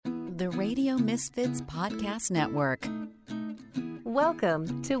the Radio Misfits Podcast Network.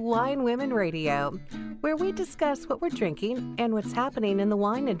 Welcome to Wine Women Radio, where we discuss what we're drinking and what's happening in the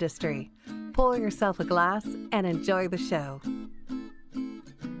wine industry. Pour yourself a glass and enjoy the show.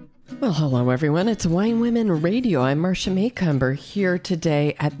 Well, hello, everyone. It's Wine Women Radio. I'm Marcia Maycumber here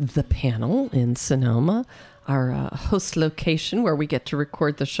today at The Panel in Sonoma, our host location where we get to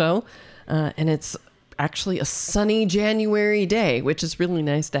record the show. And it's actually a sunny January day, which is really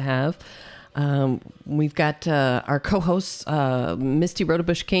nice to have. We've got our co-hosts, Misty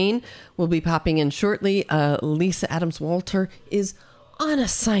Rodebush-Kane, will be popping in shortly. Lisa Adams-Walter is on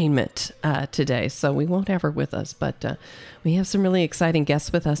assignment today, so we won't have her with us, but we have some really exciting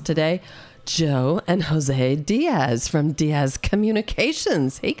guests with us today. Joe and Jose Diaz from Diaz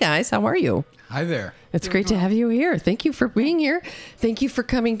Communications. Hey guys, how are you? Hi there. It's great to have you here. Thank you for being here. Thank you for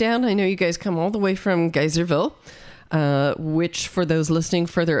coming down. I know you guys come all the way from Geyserville, which for those listening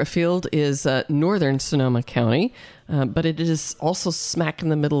further afield is northern Sonoma County, but it is also smack in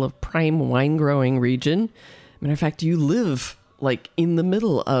the middle of prime wine growing region. Matter of fact, you live like in the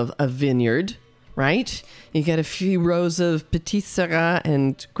middle of a vineyard, right? You got a few rows of Petit Syrah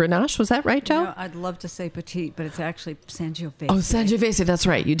and Grenache. Was that right, Joe? You know, I'd love to say Petit, but it's actually Sangiovese. Oh, Sangiovese. That's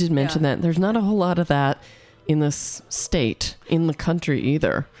right. You did mention that. There's not a whole lot of that in this state, in the country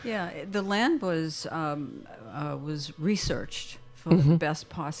either. Yeah, the land was researched for the best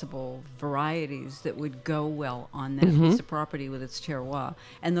possible varieties that would go well on that piece of property with its terroir,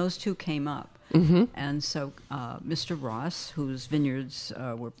 and those two came up. And so Mr. Ross, whose vineyards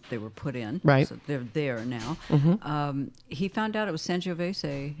were put in, right? So they're there now. He found out it was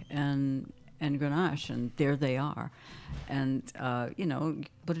Sangiovese and Grenache, and there they are. And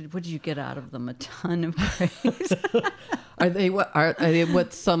what did you get out of them? A ton of praise. Are they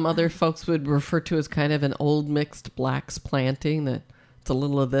what some other folks would refer to as kind of an old mixed blacks planting that? It's a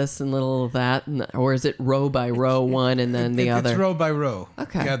little of this and a little of that, or is it row by row, one and then the other? It's row by row.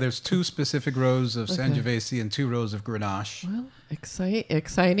 Okay. Yeah, there's two specific rows of Sangiovese and 2 rows of Grenache. Well,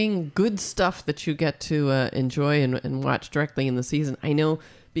 exciting, good stuff that you get to enjoy and watch directly in the season. I know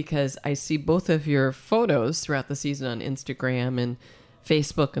because I see both of your photos throughout the season on Instagram and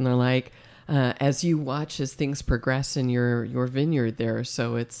Facebook, and they're like, as you watch as things progress in your vineyard there.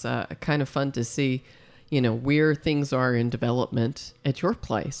 So it's kind of fun to see, where things are in development at your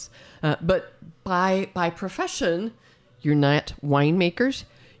place. But by profession, you're not winemakers.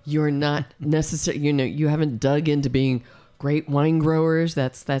 You're not necessarily, you haven't dug into being great wine growers.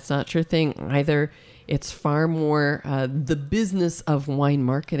 That's not your thing either. It's far more the business of wine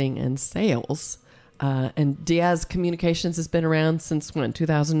marketing and sales. And Diaz Communications has been around since when,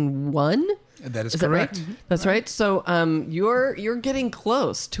 2001? That is That correct. right? That's right. So you're getting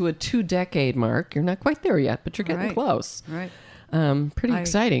close to a 2-decade mark. You're not quite there yet, but you're getting close. Right. Pretty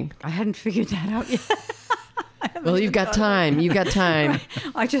exciting. I hadn't figured that out yet. Well, you've got time. You've got time. Right.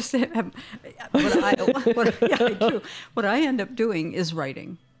 I just have, I do. What I end up doing is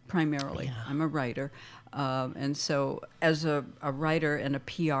writing primarily. Yeah. I'm a writer, and so as a writer and a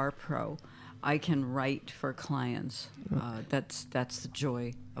PR pro, I can write for clients. That's the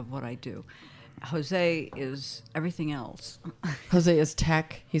joy of what I do. Jose is everything else. Jose is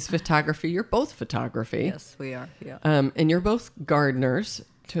tech. He's photography. You're both photography. Yes, we are. Yeah. And you're both gardeners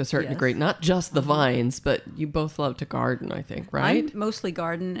to a certain degree. Not just the vines, but you both love to garden, I think, right? I mostly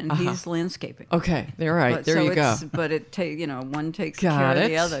garden, and he's landscaping. Okay, they're right. But, there you go. But one takes care of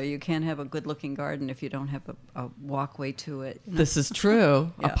the other. You can't have a good-looking garden if you don't have a walkway to it. This is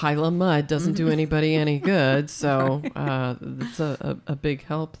true. A pile of mud doesn't do anybody any good, so that's a big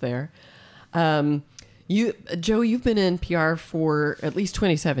help there. Joe, you've been in PR for at least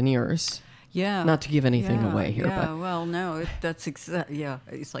 27 years. Yeah. Not to give anything away here, but well, no, that's It's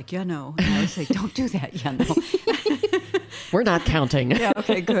like, no. And I say, don't do that, no. We're not counting. Yeah,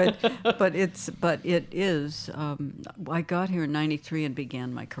 okay, good. But it is. I got here in '93 and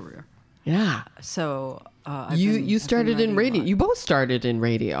began my career. Yeah. So you started in radio. You both started in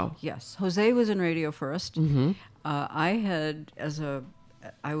radio. Yes, Jose was in radio first. Mm-hmm. I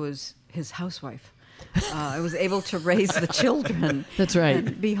was his housewife. I was able to raise the children. That's right.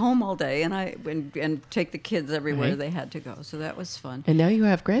 And be home all day, and take the kids everywhere they had to go. So that was fun. And now you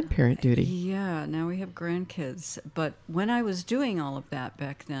have grandparent duty. Yeah, now we have grandkids. But when I was doing all of that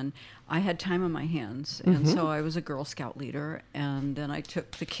back then, I had time on my hands, and so I was a Girl Scout leader. And then I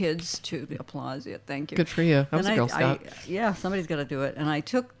took the kids to the applause. Yeah, thank you. Good for you. I was a Girl Scout. Somebody's got to do it. And I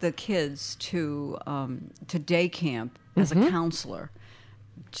took the kids to day camp as a counselor.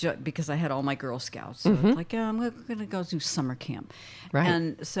 because I had all my Girl Scouts. So it's like, yeah, I'm going to go do summer camp. Right.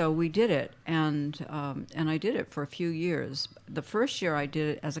 And so we did it, and I did it for a few years. The first year I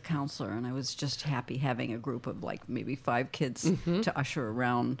did it as a counselor, and I was just happy having a group of like maybe 5 kids to usher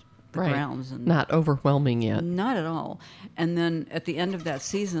around the grounds. And not overwhelming yet. not at all. And then at the end of that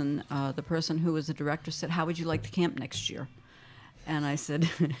season, the person who was the director said, "How would you like the camp next year?" And I said,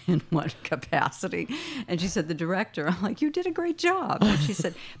 "In what capacity?" And she said, "The director." I'm like, "You did a great job." And she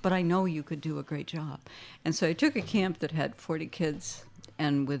said, "But I know you could do a great job." And so I took a camp that had 40 kids,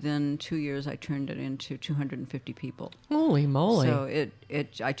 and within 2 years, I turned it into 250 people. Holy moly. So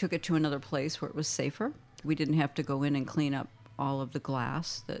I took it to another place where it was safer. We didn't have to go in and clean up all of the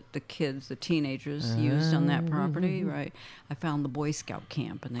glass that the teenagers used on that property, right? I found the Boy Scout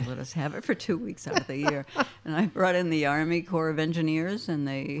camp, and they let us have it for 2 weeks out of the year. And I brought in the Army Corps of Engineers, and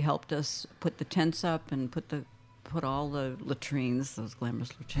they helped us put the tents up and put all the latrines, those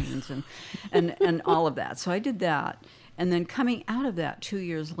glamorous latrines, and all of that. So I did that. And then coming out of that 3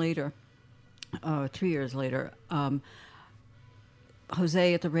 years later,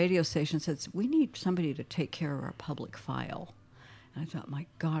 Jose at the radio station said, "We need somebody to take care of our public file." And I thought, my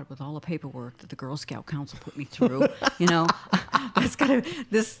God, with all the paperwork that the Girl Scout Council put me through,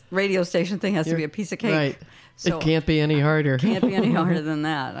 this radio station thing has to be a piece of cake. Right. So it can't be any harder. Can't be any harder than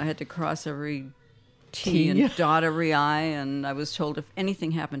that. I had to cross every T and dot every I, and I was told if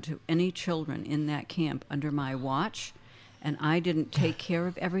anything happened to any children in that camp under my watch, and I didn't take care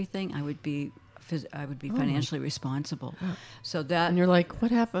of everything, I would be financially responsible. So that, And you're like, what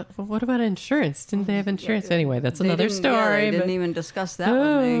happened? Well, what about insurance? Didn't they have insurance? Anyway, that's another story. They didn't even discuss that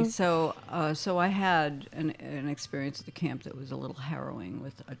with me. So I had an experience at the camp that was a little harrowing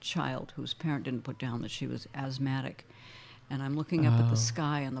with a child whose parent didn't put down that she was asthmatic. And I'm looking up at the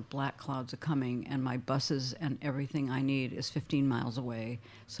sky, and the black clouds are coming, and my buses and everything I need is 15 miles away.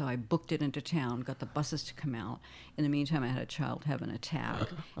 So I booked it into town, got the buses to come out. In the meantime, I had a child have an attack,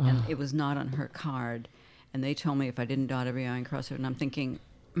 and it was not on her card. And they told me if I didn't dot every I and cross it, and I'm thinking,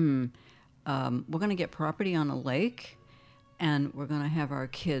 we're going to get property on a lake, and we're going to have our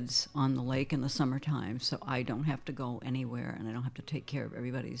kids on the lake in the summertime, so I don't have to go anywhere, and I don't have to take care of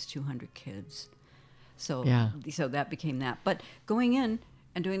everybody's 200 kids. So that became that. But going in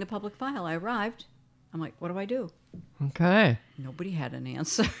and doing the public file, I arrived. I'm like, what do I do? Okay. Nobody had an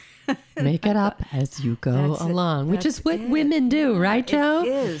answer. Make it up as you go along, which is what women do, right, Joe? It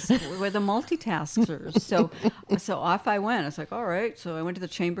is. We're the multitaskers. So off I went. I was like, all right. So I went to the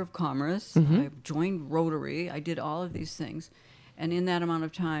Chamber of Commerce. I joined Rotary. I did all of these things. And in that amount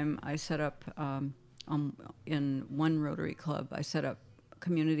of time, I set up, in one Rotary club, I set up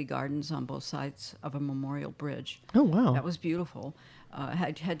community gardens on both sides of a memorial bridge. Oh, wow. That was beautiful. I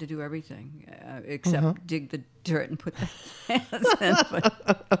had to do everything except dig the dirt and put the plants in.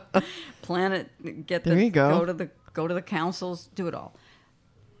 But plant it, go to the councils, do it all.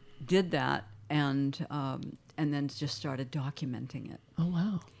 Did that, and then just started documenting it. Oh,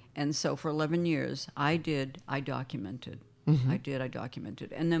 wow. And so for 11 years, I documented. I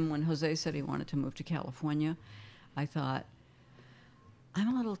documented. And then when Jose said he wanted to move to California, I thought,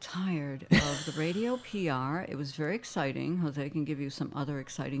 I'm a little tired of the radio PR. It was very exciting. Jose can give you some other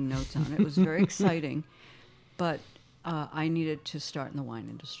exciting notes on it. It was very exciting, but I needed to start in the wine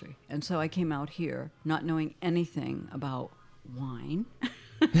industry. And so I came out here not knowing anything about wine.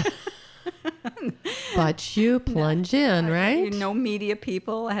 But you plunge in, right? No media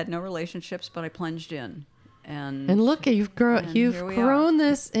people. I had no relationships, but I plunged in. And look, you've grown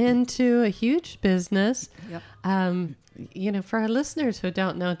this into a huge business. Yep. For our listeners who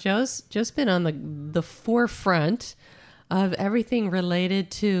don't know, Joe's been on the forefront of everything related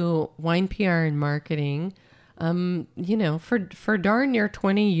to wine PR and marketing. For darn near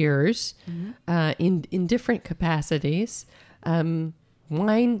 20 years, in different capacities.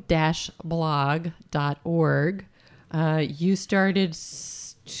 Wine-blog.org. You started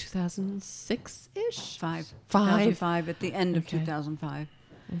 2006-ish? 2005, at the end of 2005.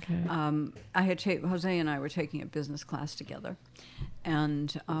 Okay. Jose and I were taking a business class together,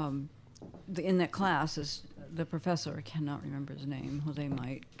 and in that class is the professor. I cannot remember his name. Jose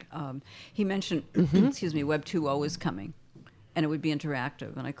might. He mentioned, Web 2.0 is coming, and it would be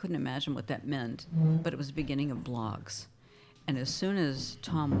interactive. And I couldn't imagine what that meant, but it was the beginning of blogs. And as soon as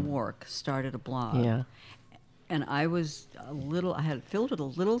Tom Wark started a blog, and I had filled with a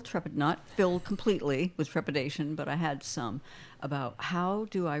little not filled completely with trepidation, but I had some about how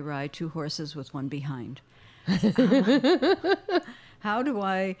do I ride 2 horses with one behind? How do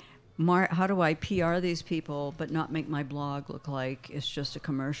I PR these people but not make my blog look like it's just a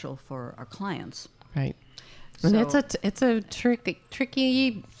commercial for our clients? Right. And So- it's a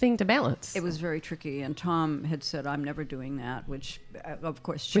tricky thing to balance. It was very tricky, and Tom had said, "I'm never doing that," which, of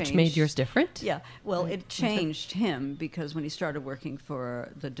course, changed. Which made yours different? Yeah, well, it changed him because when he started working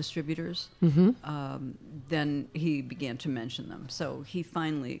for the distributors, then he began to mention them. So he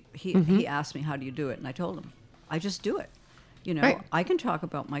finally he asked me, "How do you do it?" And I told him, "I just do it. You know, Right. I can talk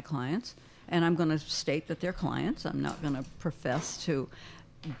about my clients, and I'm going to state that they're clients. I'm not going to profess to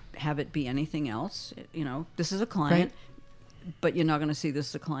have it be anything else. You know, this is a client." Right. But you're not going to see this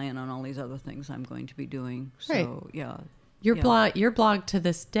as a client on all these other things I'm going to be doing. So, Right. yeah. Your yeah. your blog to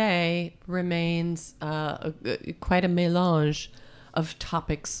this day remains quite a mélange of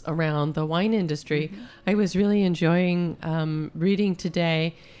topics around the wine industry. I was really enjoying reading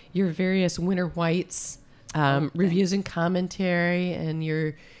today your various winter whites reviews and commentary, and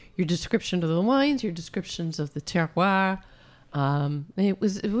your description of the wines, your descriptions of the terroir. It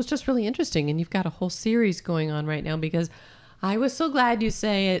was just really interesting, and you've got a whole series going on right now, because I was so glad you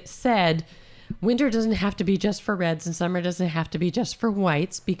said winter doesn't have to be just for reds and summer doesn't have to be just for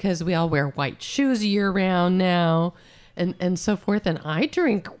whites, because we all wear white shoes year round now, and so forth. And I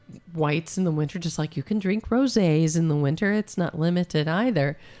drink whites in the winter just like you can drink rosés in the winter. It's not limited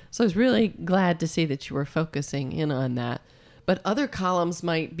either. So I was really glad to see that you were focusing in on that. But other columns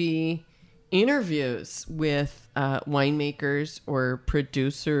might be interviews with winemakers or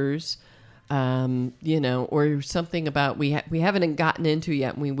producers, or something about we haven't gotten into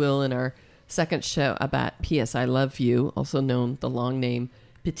yet, and we will in our second show about P.S. I Love You, also known the long name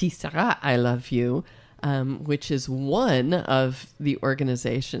Petit Syrah I Love You, which is one of the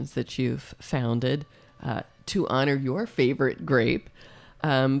organizations that you've founded to honor your favorite grape.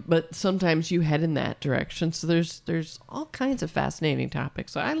 But sometimes you head in that direction. So there's all kinds of fascinating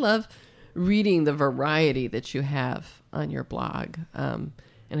topics. So I love reading the variety that you have on your blog. And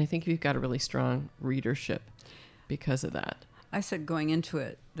I think you've got a really strong readership because of that. I said going into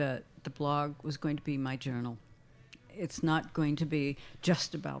it that the blog was going to be my journal. It's not going to be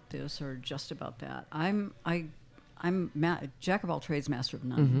just about this or just about that. I'm jack of all trades, master of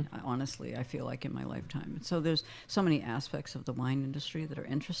none. Honestly, I feel like in my lifetime. So there's so many aspects of the wine industry that are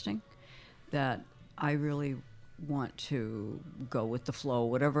interesting that I really want to go with the flow.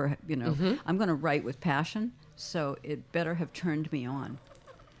 Whatever, I'm going to write with passion. So it better have turned me on,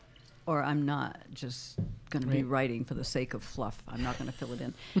 or I'm not just going to be writing for the sake of fluff. I'm not going to fill it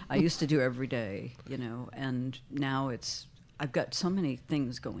in. I used to do every day, and now I've got so many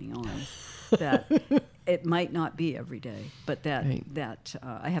things going on that it might not be every day, but that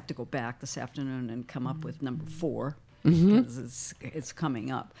I have to go back this afternoon and come up with number 4 because it's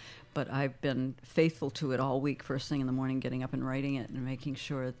coming up. But I've been faithful to it all week, first thing in the morning, getting up and writing it and making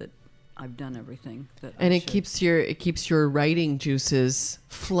sure that I've done everything that and I it should. keeps your writing juices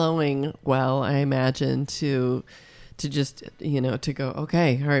flowing well, I imagine, to just to go,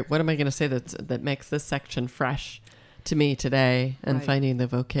 okay, all right, what am I going to say that makes this section fresh to me today, and Right. finding the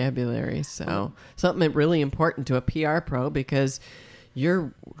vocabulary. So something really important to a PR pro, because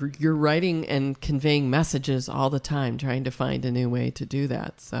you're writing and conveying messages all the time, trying to find a new way to do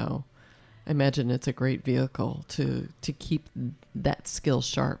that. So I imagine it's a great vehicle to keep that skill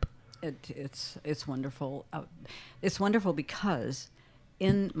sharp. It's wonderful. It's wonderful because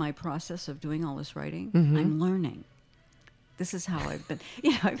in my process of doing all this writing, I'm learning. This is how I've been.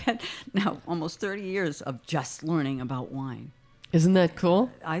 I've had now almost 30 years of just learning about wine. Isn't that cool?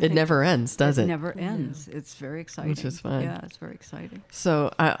 I It think never ends, does it? It never ends. It's very exciting. Which is fun. Yeah, it's very exciting.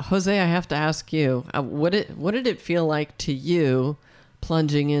 So, Jose, I have to ask you, what did it feel like to you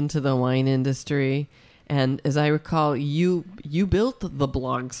plunging into the wine industry? And as I recall, you built the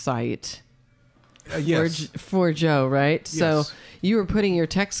blog site Yes. for Joe, right? So Yes. you were putting your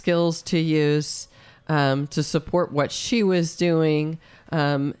tech skills to use to support what she was doing.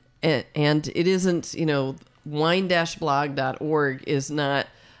 And it isn't, wine-blog.org is not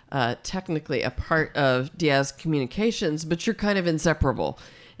technically a part of Diaz Communications, but you're kind of inseparable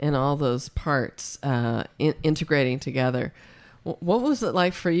in all those parts integrating together. What was it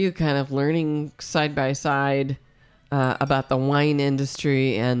like for you, kind of learning side by side about the wine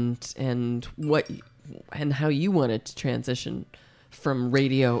industry and how you wanted to transition from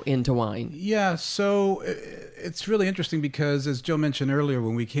radio into wine? Yeah, so it's really interesting because, as Joe mentioned earlier,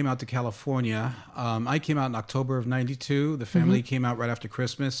 when we came out to California, I came out in October of '92. The family came out right after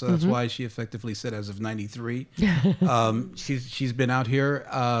Christmas, so that's why she effectively said as of '93. She's been out here.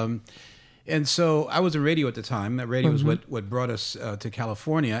 And so I was in radio at the time. That radio was what brought us to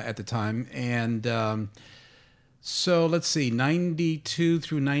California at the time. And so let's see, 92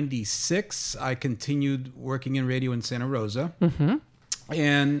 through 96, I continued working in radio in Santa Rosa.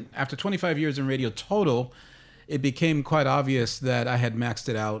 And after 25 years in radio total, it became quite obvious that I had maxed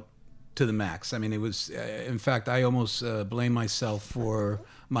it out to the max. I mean, it was, in fact, I almost blame myself for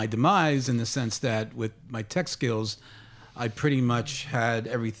my demise in the sense that with my tech skills, I pretty much had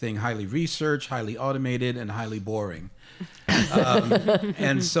everything highly researched, highly automated, and highly boring.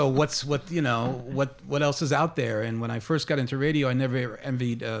 And so what else is out there? And when I first got into radio, I never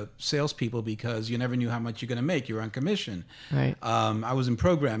envied salespeople because you never knew how much you're going to make. You were on commission. Right. I was in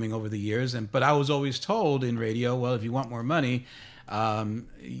programming over the years, but I was always told in radio, well, if you want more money, and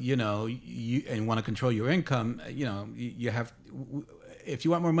want to control your income, you have. If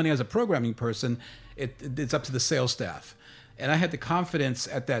you want more money as a programming person, it's up to the sales staff. And I had the confidence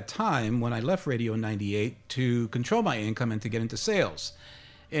at that time when I left radio in 98 to control my income and to get into sales.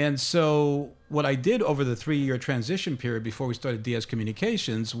 And so what I did over the 3-year transition period before we started DS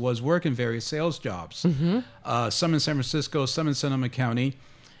Communications was work in various sales jobs, some in San Francisco, some in Sonoma County.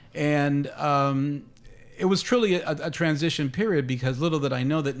 And it was truly a transition period because little did I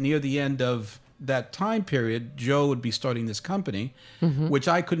know that near the end of that time period, Joe would be starting this company, which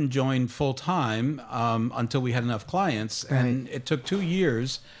I couldn't join full time until we had enough clients. Right. And it took 2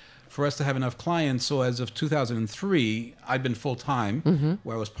 years for us to have enough clients. So as of 2003, I'd been full time,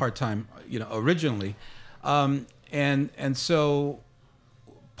 where I was part time, originally. And so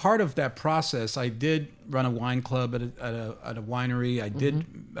part of that process, I did run a wine club at a winery. I did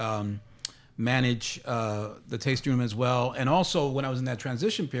manage the tasting room as well. And also when I was in that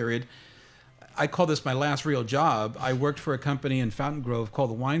transition period, I call this my last real job. I worked for a company in Fountain Grove called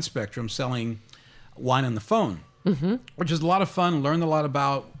the Wine Spectrum, selling wine on the phone, which is a lot of fun. Learned a lot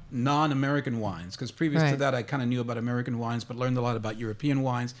about non-American wines because previous to that, I kind of knew about American wines, but learned a lot about European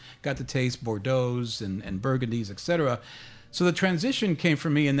wines. Got to taste Bordeaux's and Burgundies, etc. So the transition came for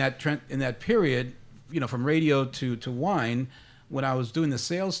me in that period, from radio to wine. When I was doing the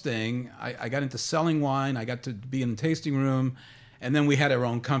sales thing, I got into selling wine. I got to be in the tasting room, and then we had our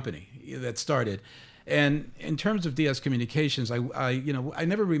own company that started. And in terms of DS Communications, I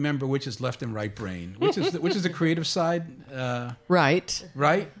never remember which is left and right brain. Which is the creative side? Right.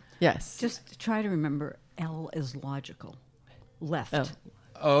 Right? Yes. Just try to remember L is logical. Left.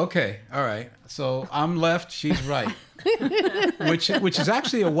 Oh, okay. All right. So I'm left, she's right. which is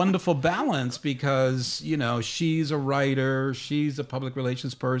actually a wonderful balance because, she's a writer, she's a public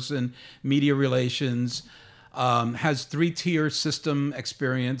relations person, media relations, has 3-tier system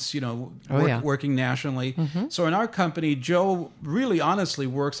experience, working nationally. So in our company, Joe really honestly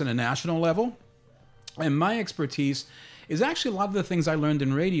works on a national level. And my expertise is actually a lot of the things I learned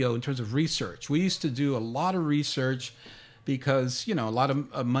in radio in terms of research. We used to do a lot of research because, a lot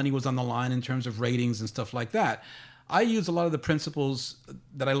of money was on the line in terms of ratings and stuff like that. I use a lot of the principles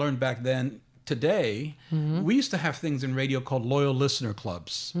that I learned back then today. We used to have things in radio called loyal listener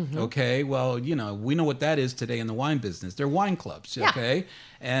clubs. Okay, well, we know what that is today in the wine business. They're wine clubs. Okay,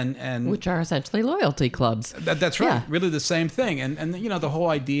 and which are essentially loyalty clubs. That's right. Yeah. Really the same thing. And the whole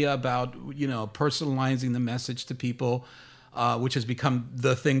idea about personalizing the message to people, which has become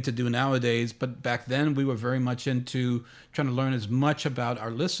the thing to do nowadays. But back then we were very much into trying to learn as much about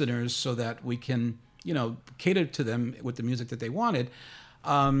our listeners so that we can cater to them with the music that they wanted.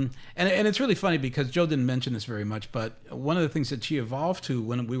 And it's really funny because Joe didn't mention this very much, but one of the things that she evolved to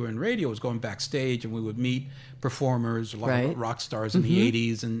when we were in radio was going backstage and we would meet performers, a lot of rock stars in the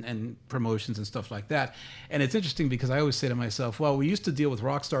 80s and promotions and stuff like that. And it's interesting because I always say to myself, well, we used to deal with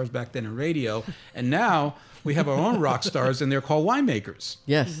rock stars back then in radio, and now we have our own rock stars and they're called winemakers.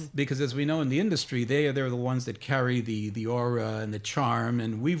 Yes. Because as we know in the industry, they're the ones that carry the aura and the charm,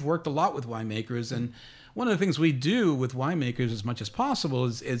 and we've worked a lot with winemakers. And one of the things we do with winemakers as much as possible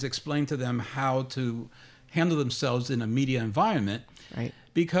is explain to them how to handle themselves in a media environment. Right.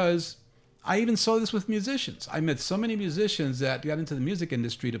 Because I even saw this with musicians. I met so many musicians that got into the music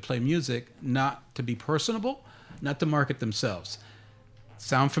industry to play music, not to be personable, not to market themselves.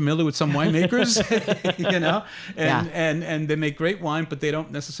 Sound familiar with some winemakers? And they make great wine, but they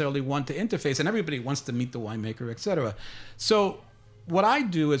don't necessarily want to interface, and everybody wants to meet the winemaker, etc. So what I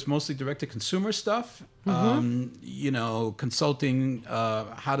do is mostly direct-to-consumer stuff, consulting,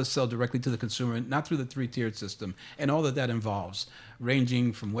 how to sell directly to the consumer, not through the 3-tiered system, and all that involves,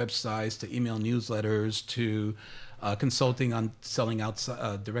 ranging from websites to email newsletters to consulting on selling out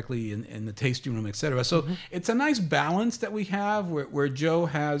directly in the tasting room, etc. So it's a nice balance that we have where Joe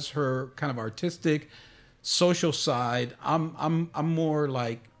has her kind of artistic, social side. I'm more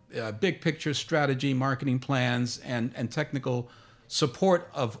like big picture strategy, marketing plans, and technical support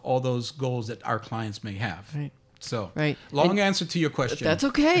of all those goals that our clients may have. Right. So, Right. long answer to your question. That's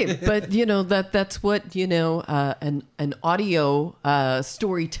okay, but that's what an audio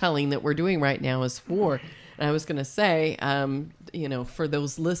storytelling that we're doing right now is for. And I was going to say, for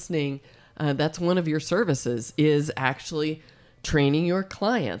those listening, that's one of your services is actually training your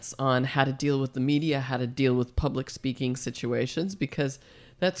clients on how to deal with the media, how to deal with public speaking situations, because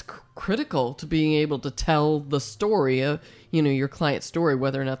that's critical to being able to tell the story of your client's story,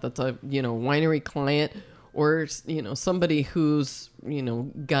 whether or not that's a winery client or somebody who's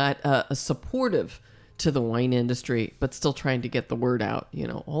got a supportive to the wine industry but still trying to get the word out.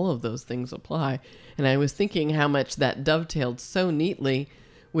 All of those things apply. And I was thinking how much that dovetailed so neatly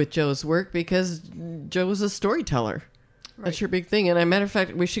with Joe's work, because Joe's a storyteller. Right. That's your big thing. And as a matter of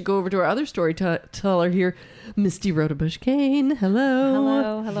fact, we should go over to our other storyteller here, Misty Rodebush Kane.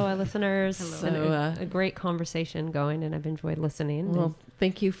 Hello, our listeners. Hello. So, a great conversation going, and I've enjoyed listening. Well,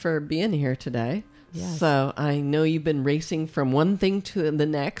 thank you for being here today. Yes. So I know you've been racing from one thing to the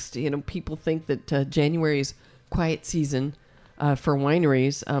next. People think that January's quiet season for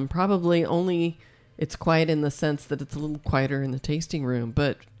wineries. Probably only it's quiet in the sense that it's a little quieter in the tasting room.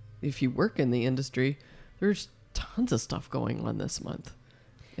 But if you work in the industry, there's tons of stuff going on this month.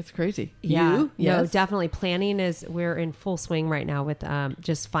 It's crazy. Yeah, You? no, Yes? definitely. Planning we're in full swing right now with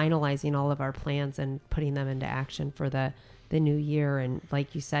just finalizing all of our plans and putting them into action for the new year. And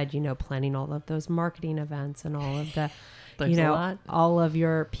like you said, planning all of those marketing events and all of the, There's a lot. all of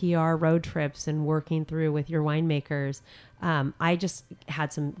your PR road trips and working through with your winemakers. I just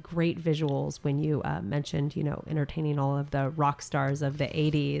had some great visuals when you mentioned, entertaining all of the rock stars of the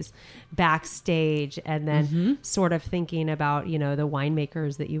 80s backstage, and then sort of thinking about, the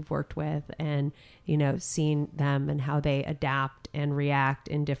winemakers that you've worked with and, seeing them and how they adapt and react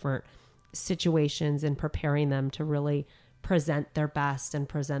in different situations and preparing them to really present their best and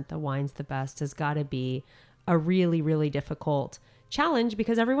present the wines the best has got to be a really, really difficult challenge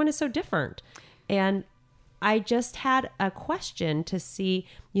because everyone is so different. And I just had a question to see,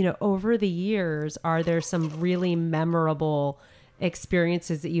 over the years, are there some really memorable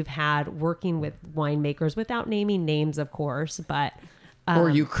experiences that you've had working with winemakers, without naming names, of course, but... or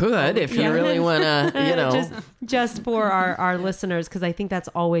you could if you really want to, just for our listeners, because I think that's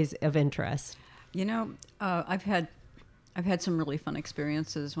always of interest. I've had some really fun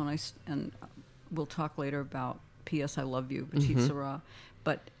experiences and we'll talk later about P.S. I Love You, Petit Syrah,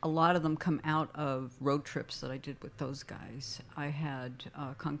 but a lot of them come out of road trips that I did with those guys. I had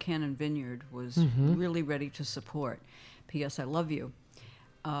Concannon Vineyard was really ready to support P.S. I Love You.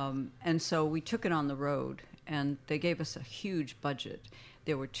 And so we took it on the road, and they gave us a huge budget.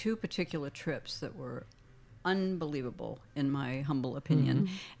 There were two particular trips that were unbelievable, in my humble opinion,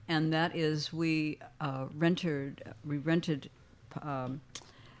 and that is we rented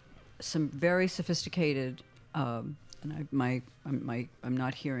some very sophisticated. And I'm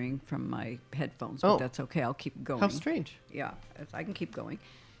not hearing from my headphones, but that's okay. I'll keep going. How strange. Yeah, I can keep going.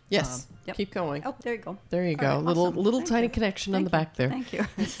 Yes, Yep. keep going. Oh, there you go. There you go. All right, awesome. Little Thank tiny you. connection on Thank the back there. Thank you.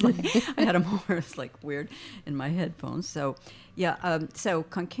 It's like, I had them over. It's like weird in my headphones. So, yeah. So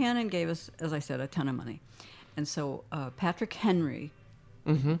Concannon gave us, as I said, a ton of money, and so Patrick Henry,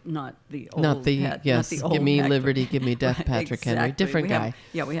 not the old, Not the not yes. the old Give me Patrick. liberty, give me death. Right, Patrick Henry, exactly. different guy.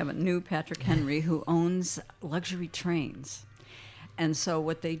 We have a new Patrick Henry who owns luxury trains. And so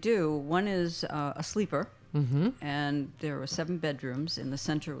what they do, one is a sleeper, and there were 7 bedrooms. In the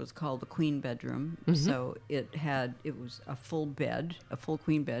center was called the queen bedroom. So it was a full bed, a full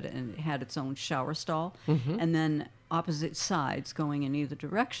queen bed, and it had its own shower stall. And then opposite sides, going in either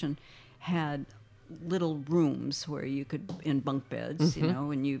direction, had little rooms where you could, in bunk beds,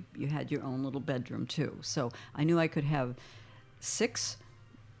 and you had your own little bedroom too. So I knew I could have 6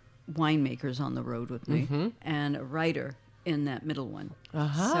 winemakers on the road with me and a writer in that middle one.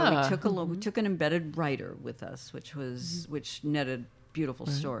 So we took an embedded writer with us, which netted beautiful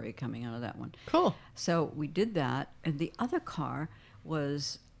story coming out of that one. Cool. So we did that, and the other car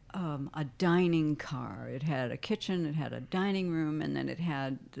was a dining car. It had a kitchen, it had a dining room, and then it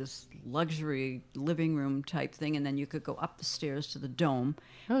had this luxury living room type thing, and then you could go up the stairs to the dome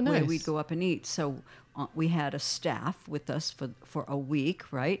where nice. we'd go up and eat. So we had a staff with us for a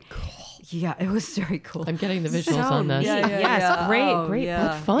week, right? Cool. Yeah, it was very cool. I'm getting the visuals on this. Yes, great. Yeah,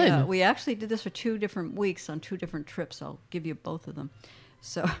 That's fun. yeah. We actually did this for 2 different weeks on 2 different trips. I'll give you both of them.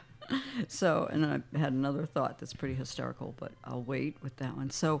 So, and I had another thought that's pretty hysterical, but I'll wait with that one.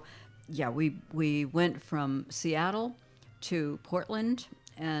 So, yeah, we went from Seattle to Portland,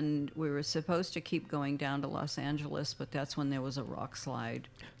 and we were supposed to keep going down to Los Angeles, but that's when there was a rock slide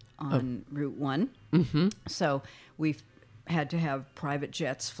on Route 1. So we had to have private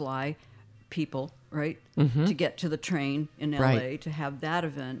jets fly people, right, to get to the train in LA Right. to have that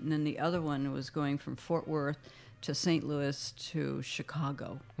event. And then the other one was going from Fort Worth to St. Louis to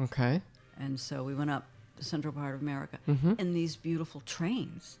Chicago. Okay. And so we went up the central part of America in these beautiful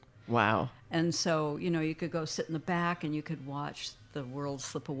trains. Wow. And so, you could go sit in the back and you could watch the world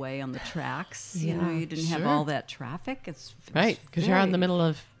slip away on the tracks. You didn't have Sure. all that traffic. It's Right. Because you're out in the middle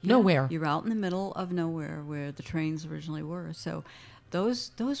of nowhere. You're out in the middle of nowhere where the trains originally were. So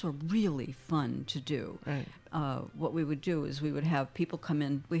those were really fun to do. Right. What we would do is we would have people come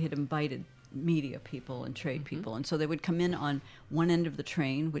in. We had invited media people and trade people, and so they would come in on one end of the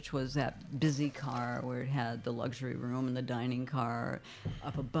train, which was that busy car where it had the luxury room and the dining car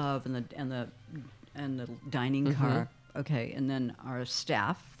up above, and the dining car. Okay, and then our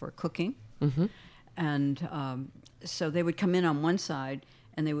staff for cooking, and so they would come in on one side,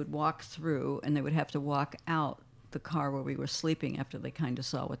 and they would walk through, and they would have to walk out the car where we were sleeping after they kind of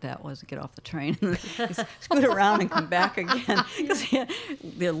saw what that was and get off the train and scoot around and come back again. Because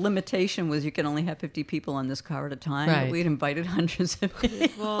the limitation was you can only have 50 people on this car at a time. Right. But we'd invited hundreds of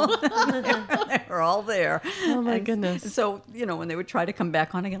people. They were all there. Oh, my And goodness. So, when they would try to come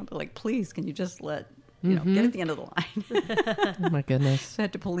back on again, I'd be like, please, can you just get at the end of the line? Oh, my goodness. So I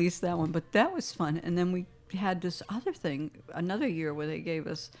had to police that one, but that was fun. And then we had this other thing, another year where they gave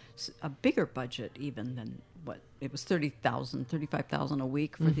us a bigger budget even than what it was, $35,000 a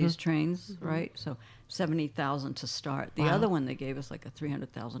week for these trains, right? So $70,000 to start. The other one they gave us like a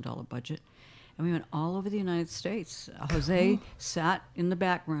 $300,000 budget, and we went all over the United States. Jose sat in the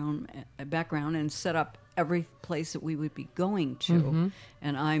background and set up every place that we would be going to,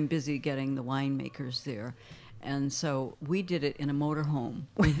 and I'm busy getting the winemakers there. And so we did it in a motorhome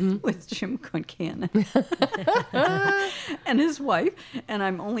with Jim Concannon and his wife. And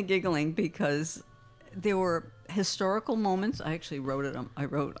I'm only giggling because there were historical moments. I actually I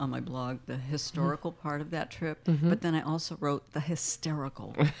wrote on my blog the historical part of that trip, but then I also wrote the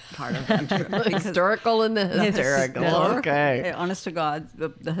hysterical part of that trip. because Historical and the hysterical. Okay. Honest to God,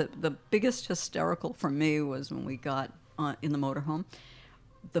 the biggest hysterical for me was when we got in the motorhome.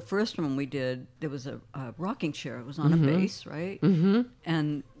 The first one we did, there was a rocking chair. It was on a base, right? Mm-hmm.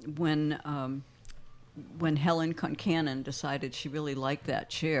 And when Helen Concannon decided she really liked that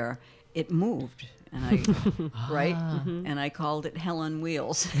chair, it moved. And and I called it Helen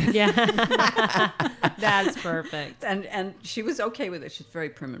Wheels. Yeah. That's perfect. And she was okay with it. She's very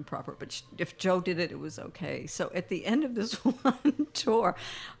prim and proper. But if Joe did it, it was okay. So at the end of this one tour,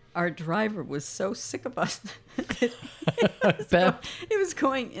 our driver was so sick of us. He was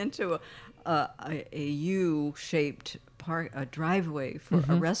going into a U-shaped a driveway for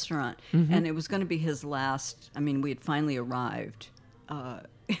a restaurant, and it was going to be his last. I mean, we had finally arrived.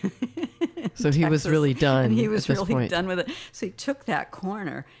 So he was Texas, really done. and he was at this really point. done with it. So he took that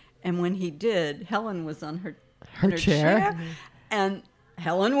corner, and when he did, Helen was on her chair? and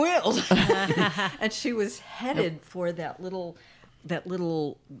Helen Wheels, and she was headed for that little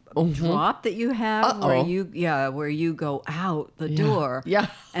drop that you have where you go out the door. Yeah.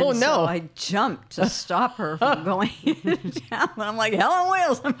 And Oh, no. So I jumped to stop her from going down. And I'm like, Helen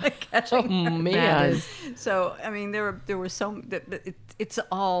Wheels, I'm like catching her. Man. So I mean, there were so it's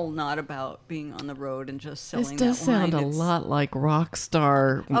all not about being on the road and just selling. This does that sound wine. a lot like rock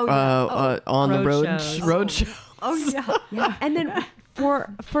star Oh, yeah. on the Road road shows. road show. Oh yeah, yeah. And then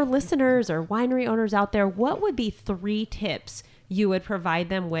for listeners or winery owners out there, what would be 3 tips you would provide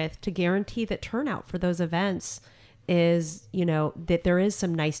them with to guarantee that turnout for those events is, that there is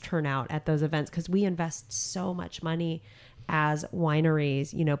some nice turnout at those events? Because we invest so much money as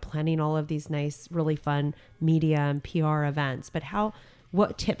wineries, planning all of these nice, really fun media and PR events. But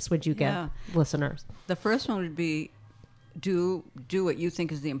what tips would you give listeners? The first one would be do what you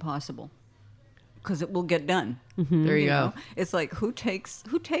think is the impossible, because it will get done. There you go. know? It's like who takes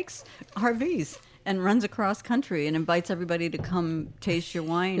RVs and runs across country and invites everybody to come taste your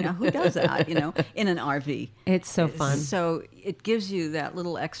wine? Now, who does that? In an RV. It's so fun. So it gives you that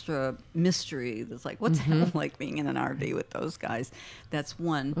little extra mystery. That's like, what's it like being in an RV with those guys? That's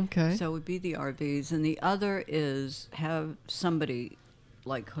one. Okay. So it would be the RVs, and the other is have somebody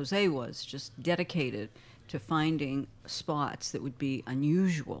like Jose was just dedicated to finding spots that would be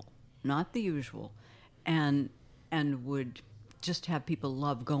unusual, not the usual, and would just have people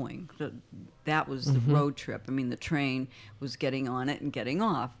love going. That was the road trip. I mean, the train was getting on it and getting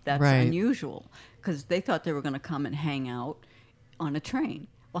off. That's Right. unusual, because they thought they were going to come and hang out on a train.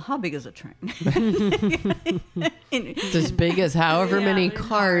 Well, how big is a train? It's as big as however many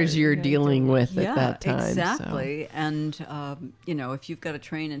cars you're dealing with at that time. Exactly. And, if you've got a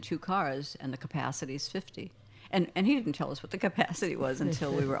train and 2 cars and the capacity is 50, And he didn't tell us what the capacity was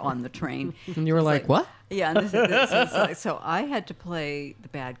until we were on the train. And you were like, what? Yeah, and this is like, so I had to play the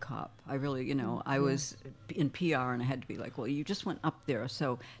bad cop. I really, I was in PR, and I had to be like, well, you just went up there,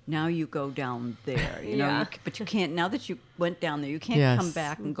 so now you go down there, Yeah. but you can't, now that you went down there, you can't Yes. come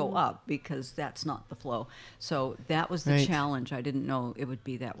back and go up because that's not the flow. So that was the Right. challenge. I didn't know it would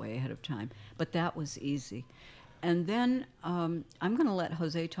be that way ahead of time, but that was easy. And then I'm going to let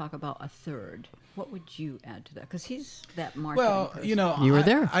Jose talk about a third. What would you add to that? Because he's that marketing Well, person. You were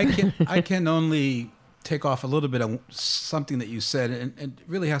there. I can only take off a little bit of something that you said, and it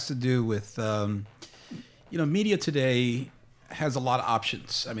really has to do with, media today has a lot of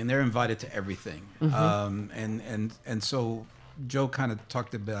options. I mean, they're invited to everything, and so Joe kind of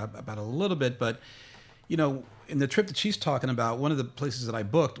talked about it a little bit, but in the trip that she's talking about, one of the places that I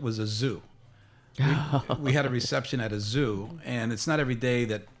booked was a zoo. We had a reception at a zoo, and it's not every day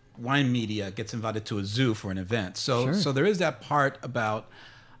that wine media gets invited to a zoo for an event. So there is that part about,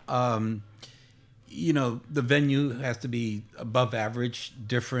 the venue has to be above average,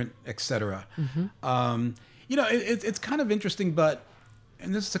 different, etc. It's kind of interesting, but,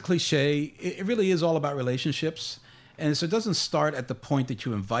 and this is a cliche, it really is all about relationships. And so it doesn't start at the point that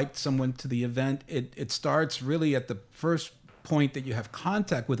you invite someone to the event. It starts really at the first point that you have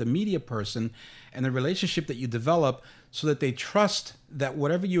contact with a media person and the relationship that you develop so that they trust that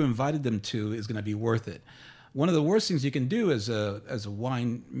whatever you invited them to is going to be worth it. One of the worst things you can do as a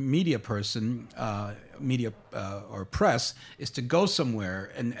wine media person, or press, is to go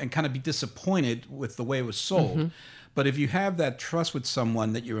somewhere and kind of be disappointed with the way it was sold. But if you have that trust with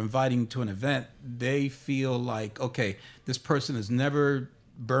someone that you're inviting to an event, they feel like, okay, this person has never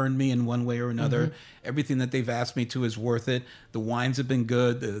burned me in one way or another. Everything that they've asked me to is worth it. The wines have been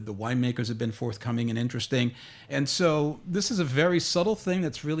good. The winemakers have been forthcoming and interesting. And so this is a very subtle thing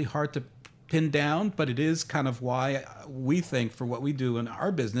that's really hard to pin down, but it is kind of why we think for what we do in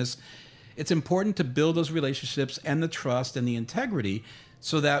our business, it's important to build those relationships and the trust and the integrity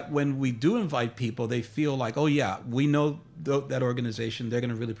so that when we do invite people, they feel like, oh yeah, we know that organization, they're going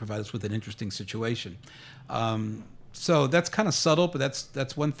to really provide us with an interesting situation. So that's kind of subtle, but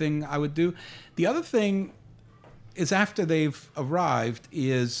that's one thing I would do. The other thing is after they've arrived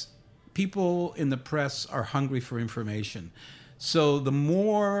is people in the press are hungry for information. So the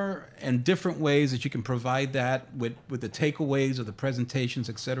more and different ways that you can provide that with the takeaways or the presentations,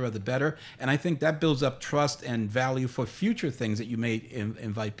 et cetera, the better. And I think that builds up trust and value for future things that you may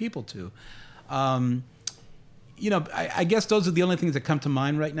invite people to. I guess those are the only things that come to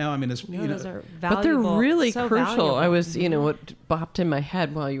mind right now. I mean, it's, those are valuable. But they're really so crucial. valuable. I was, what popped in my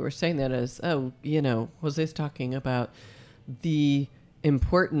head while you were saying that is, Jose's talking about the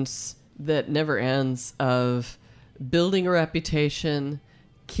importance that never ends of building a reputation,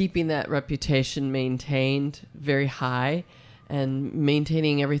 keeping that reputation maintained very high, and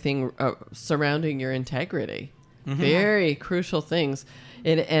maintaining everything surrounding your integrity. Very crucial things.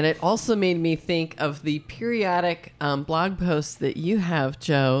 And it also made me think of the periodic blog posts that you have,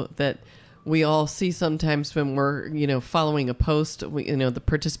 Joe, that we all see sometimes when we're, following a post, the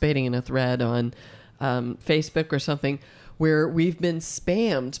participating in a thread on Facebook or something, where we've been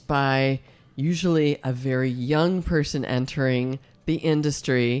spammed by usually a very young person entering the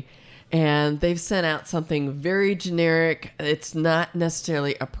industry, and they've sent out something very generic. It's not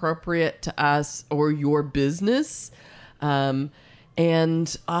necessarily appropriate to us or your business.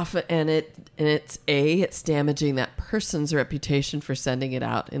 And often, it's damaging that person's reputation for sending it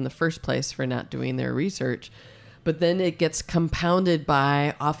out in the first place, for not doing their research. But then it gets compounded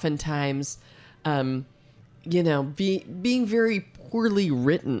by oftentimes, being very poorly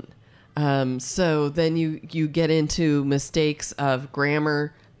written. So then you get into mistakes of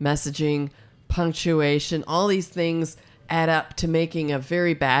grammar, messaging, punctuation. All these things add up to making a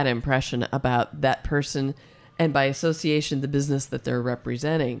very bad impression about that person, and by association, the business that they're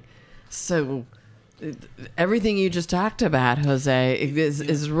representing. So everything you just talked about, Jose,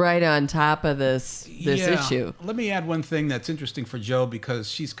 is right on top of this issue. Let me add one thing that's interesting for Joe, because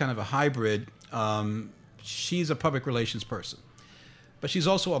she's kind of a hybrid. She's a public relations person, but she's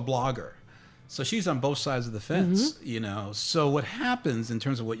also a blogger. So she's on both sides of the fence, So what happens in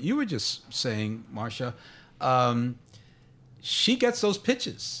terms of what you were just saying, Marcia, she gets those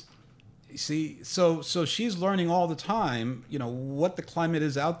pitches. You see, so she's learning all the time, what the climate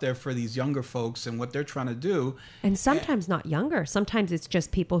is out there for these younger folks and what they're trying to do. And sometimes not younger. Sometimes it's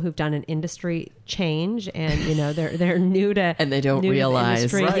just people who've done an industry change, and they're new to and they don't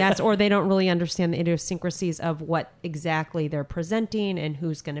realize, right. Right. Yes, or they don't really understand the idiosyncrasies of what exactly they're presenting and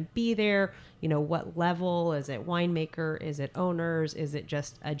who's going to be there. What level is it? Winemaker? Is it owners? Is it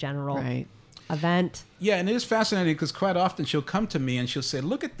just a general right. event. Yeah, and it is fascinating because quite often she'll come to me and she'll say,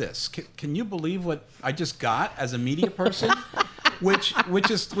 "Look at this! Can you believe what I just got as a media person?" which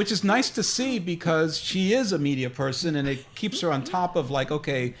is nice to see because she is a media person, and it keeps her on top of like,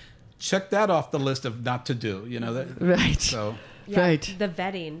 okay, check that off the list of not to do. You know that, Right. So. Yeah, Right. the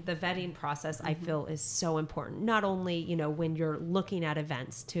vetting process I feel is so important. Not only, you know, when you're looking at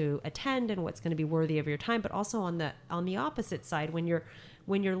events to attend and what's going to be worthy of your time, but also on the opposite side when you're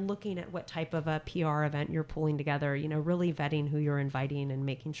looking at what type of a PR event you're pulling together, you know, really vetting who you're inviting and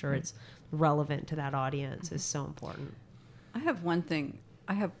making sure it's relevant to that audience is so important. I have one thing.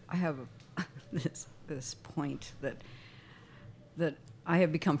 I have this point that I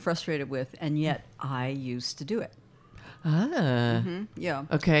have become frustrated with, and yet I used to do it. Ah. Yeah.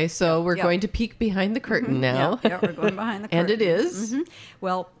 Okay, so we're Yeah. going to peek behind the curtain now. Yeah, we're going behind the curtain. And it is?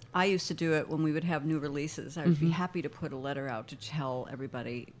 Well, I used to do it when we would have new releases. I would be happy to put a letter out to tell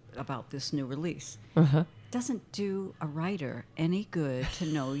everybody about this new release. Doesn't do a writer any good to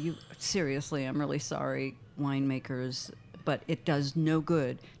know you. Seriously, I'm really sorry, winemakers, but it does no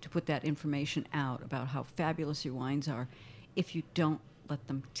good to put that information out about how fabulous your wines are if you don't let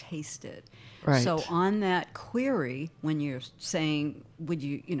them taste it. Right. So on that query, when you're saying, would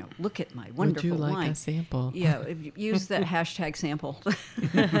you, look at my wonderful Would you like wine. a sample? Yeah, if you use that hashtag sample.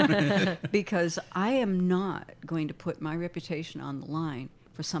 Because I am not going to put my reputation on the line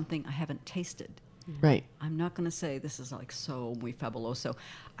for something I haven't tasted. Right. I'm not going to say this is like so muy fabuloso.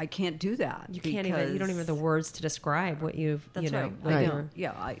 I can't do that. You don't even have the words to describe what you've, That's right. Right. I don't.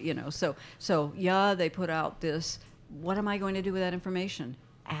 Yeah, so yeah, they put out this. What am I going to do with that information?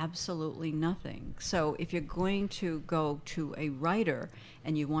 Absolutely nothing. So if you're going to go to a writer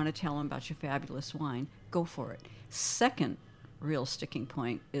and you want to tell them about your fabulous wine, go for it. Second real sticking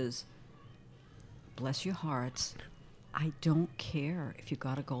point is, bless your hearts, I don't care if you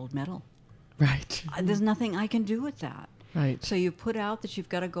got a gold medal. Right. There's nothing I can do with that. Right. So you put out that you've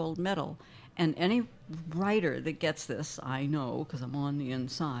got a gold medal, and any writer that gets this, I know because I'm on the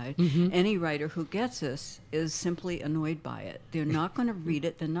inside, any writer who gets this is simply annoyed by it. They're not going to read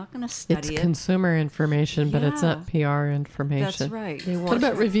it. They're not going to It's study it. consumer information, but it's not PR information. That's right. What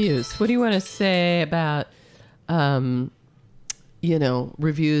about reviews? What do you want to say about,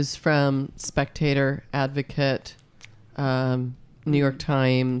 reviews from Spectator, Advocate, New York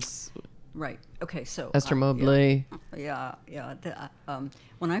Times, Right. Okay, so... Esther Mobley? Yeah.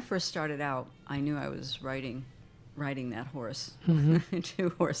 When I first started out, I knew I was riding that horse,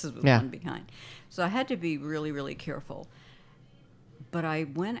 2 horses with one behind. So I had to be really, really careful. But I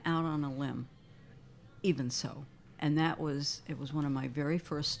went out on a limb, even so. And it was one of my very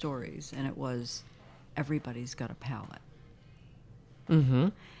first stories, and it was, everybody's got a palate. Mm-hmm.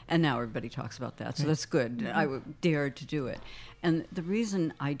 And now everybody talks about that, so that's good. I dared to do it. And the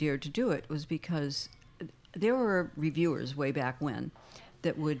reason I dared to do it was because there were reviewers way back when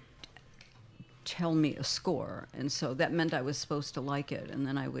that would tell me a score, and so that meant I was supposed to like it, and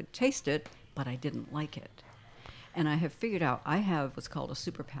then I would taste it, but I didn't like it. And I have figured out I have what's called a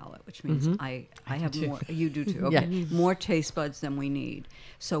super palate, which means I have more. You do too. Okay, more taste buds than we need.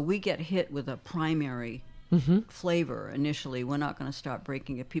 So we get hit with a primary flavor initially. We're not going to start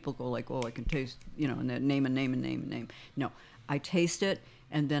breaking it. People go like, "Oh, I can taste," and then name. No, I taste it,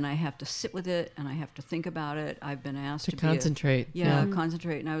 and then I have to sit with it, and I have to think about it. I've been asked to concentrate.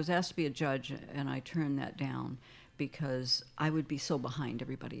 Concentrate. And I was asked to be a judge, and I turned that down because I would be so behind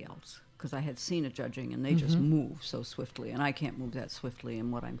everybody else. Because I had seen a judging, and they just move so swiftly, and I can't move that swiftly in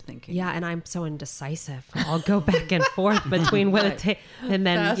what I'm thinking. Yeah, and I'm so indecisive. I'll go back and forth between what it tastes, and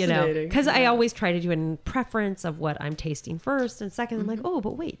then because I always try to do it in preference of what I'm tasting first and second. I'm like, oh,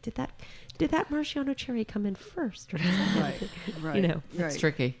 but wait, did that Marciano cherry come in first or second? Right. It's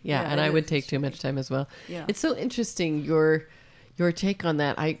tricky. Yeah, and I would take too much time as well. Yeah. It's so interesting your take on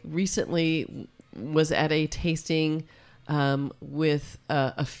that. I recently was at a tasting with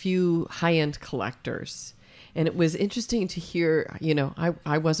a few high-end collectors. And it was interesting to hear,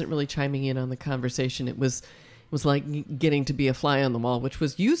 I wasn't really chiming in on the conversation. It was like getting to be a fly on the wall, which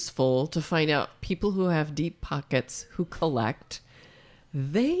was useful to find out people who have deep pockets, who collect,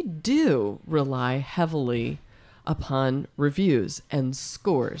 they do rely heavily upon reviews and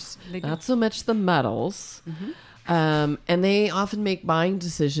scores. Not so much the medals. And they often make buying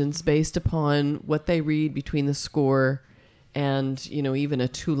decisions based upon what they read between the score and, even a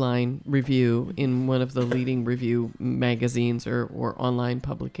 2-line review in one of the leading review magazines or online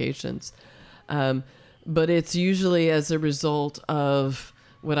publications. But it's usually as a result of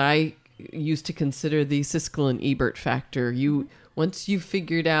what I used to consider the Siskel and Ebert factor. Once you've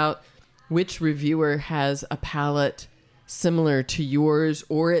figured out which reviewer has a palate similar to yours,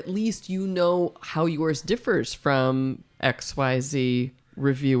 or at least you know how yours differs from XYZ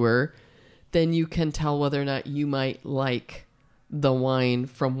reviewer, then you can tell whether or not you might like the wine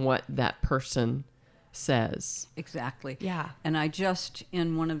from what that person says. Exactly. Yeah. And I just,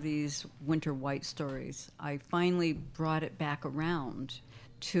 in one of these winter white stories, I finally brought it back around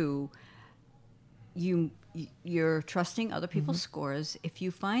to you're trusting other people's scores. If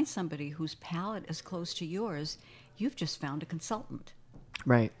you find somebody whose palate is close to yours, you've just found a consultant.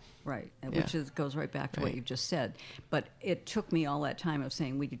 Right. Right, Yeah. which goes right back to what Right. you just said. But it took me all that time of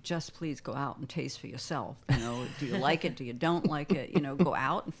saying, "Would you just please go out and taste for yourself? You know, do you like it? Do you don't like it? You know, go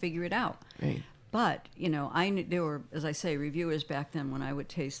out and figure it out." Right. But you know, there were, as I say, reviewers back then when I would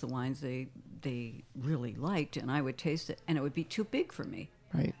taste the wines they really liked, and I would taste it, and it would be too big for me.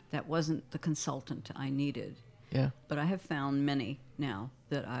 Right. That wasn't the consultant I needed. Yeah. But I have found many now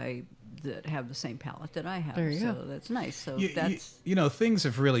that have the same palate that I have. There you so go. that's nice. So You know, things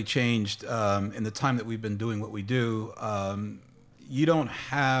have really changed in the time that we've been doing what we do. You don't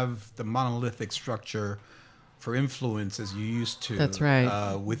have the monolithic structure for influence as you used to. That's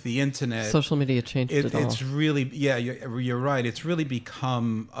right. With the internet, Social media changed it all. it's really, you're right. It's really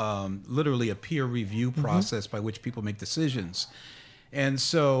become literally a peer review process by which people make decisions. And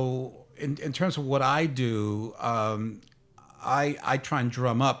so in terms of what I do, I try and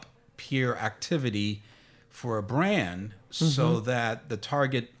drum up peer activity for a brand so that the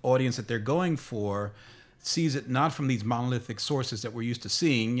target audience that they're going for sees it not from these monolithic sources that we're used to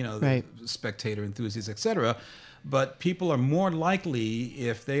seeing, you know, Right. the Spectator, Enthusiast, etc. But people are more likely,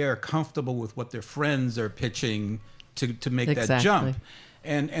 if they are comfortable with what their friends are pitching, to make that Exactly. jump.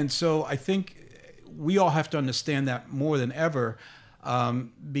 And so I think we all have to understand that more than ever,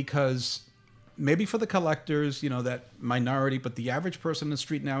 because maybe for the collectors, you know, that minority, but the average person in the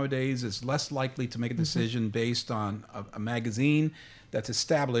street nowadays is less likely to make a decision based on a magazine that's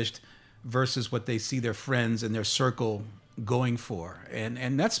established versus what they see their friends and their circle going for.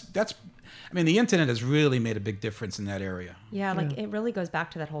 And that's I mean, the internet has really made a big difference in that area. Yeah, like it really goes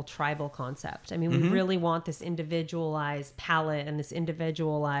back to that whole tribal concept. I mean, we really want this individualized palate and this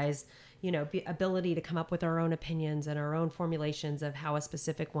individualized, you know, ability to come up with our own opinions and our own formulations of how a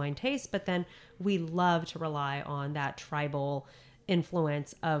specific wine tastes. But then we love to rely on that tribal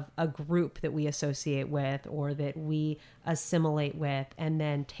influence of a group that we associate with or that we assimilate with, and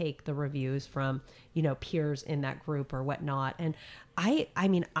then take the reviews from, you know, peers in that group or whatnot. And I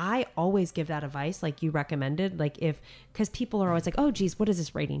mean, I always give that advice, like you recommended, like because people are always like, oh, geez, what does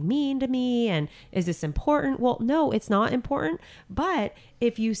this rating mean to me? And is this important? Well, no, it's not important. But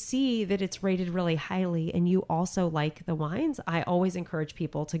if you see that it's rated really highly and you also like the wines, I always encourage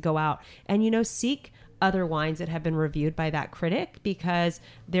people to go out and, you know, seek other wines that have been reviewed by that critic, because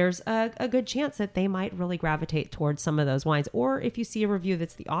there's a good chance that they might really gravitate towards some of those wines. Or if you see a review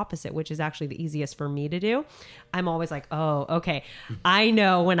that's the opposite, which is actually the easiest for me to do, I'm always like, oh, okay. I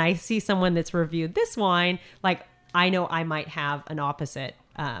know when I see someone that's reviewed this wine, like I know I might have an opposite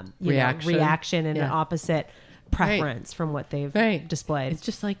reaction and an opposite preference from what they've displayed. It's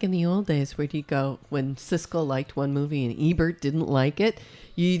just like in the old days where you go, when Siskel liked one movie and Ebert didn't like it,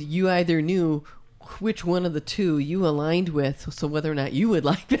 you either knew which one of the two you aligned with, so whether or not you would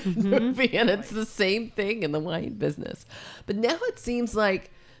like that movie. And it's the same thing in the wine business. But now it seems like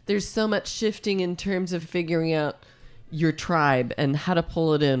there's so much shifting in terms of figuring out your tribe and how to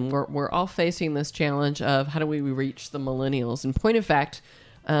pull it in. We're all facing this challenge of how do we reach the millennials. And point of fact,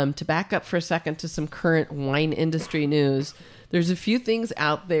 to back up for a second to some current wine industry news, there's a few things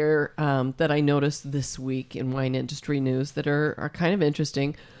out there that I noticed this week in wine industry news that are kind of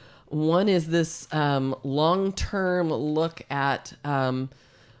interesting. One is this long-term look at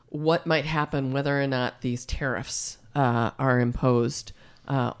what might happen, whether or not these tariffs are imposed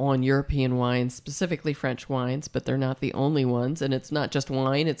on European wines, specifically French wines, but they're not the only ones. And it's not just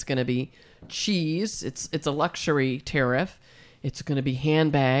wine. It's going to be cheese. It's a luxury tariff. It's going to be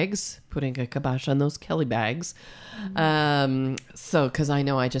handbags, putting a kibosh on those Kelly bags. So, because I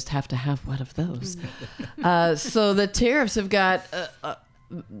know I just have to have one of those. So the tariffs have got...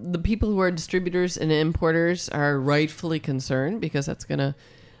 the people who are distributors and importers are rightfully concerned because that's going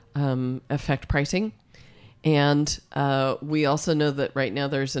to affect pricing. And we also know that right now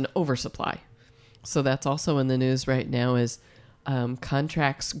there's an oversupply. So that's also in the news right now is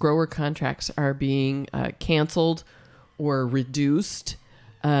grower contracts are being canceled or reduced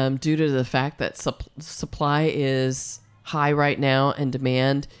due to the fact that supply is high right now and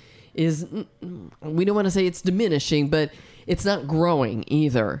demand is, we don't want to say it's diminishing, but it's not growing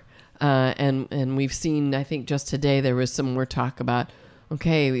either. And we've seen, I think just today, there was some more talk about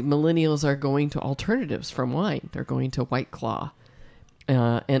okay, millennials are going to alternatives from wine. They're going to White Claw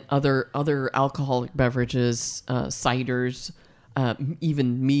and other alcoholic beverages, ciders,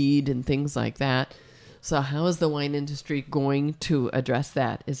 even mead and things like that. So how is the wine industry going to address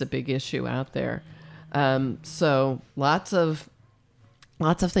that is a big issue out there. So lots of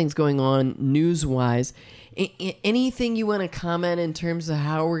things going on news-wise. Anything you want to comment in terms of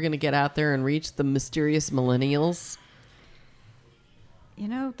how we're going to get out there and reach the mysterious millennials? You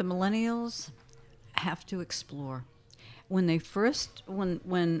know, the millennials have to explore. When they first,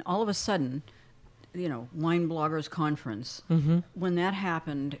 when all of a sudden, you know, Wine Bloggers Conference, when that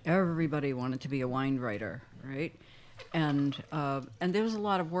happened, everybody wanted to be a wine writer, right? And there's a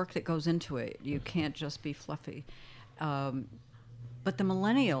lot of work that goes into it. You can't just be fluffy. But the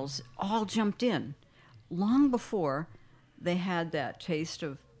millennials all jumped in long before they had that taste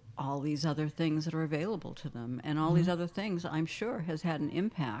of all these other things that are available to them. And all these other things, I'm sure, has had an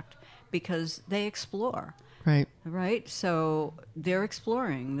impact because they explore. Right. Right? So they're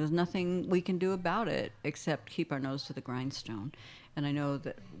exploring. There's nothing we can do about it except keep our nose to the grindstone. And I know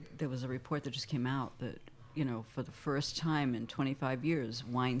that there was a report that just came out that, you know, for the first time in 25 years,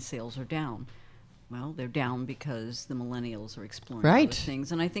 wine sales are down. Well, they're down because the millennials are exploring Right. other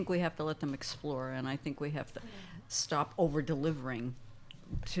things. And I think we have to let them explore. And I think we have to stop over-delivering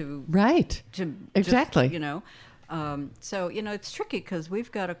to... Right. To Exactly. Just, you know. So, you know, it's tricky because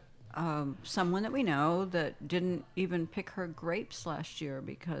we've got someone that we know that didn't even pick her grapes last year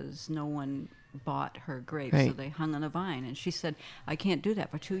because no one bought her grapes. So Right. they hung on a vine. And she said, I can't do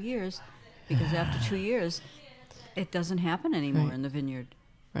that for 2 years because after 2 years, it doesn't happen anymore Right. in the vineyard.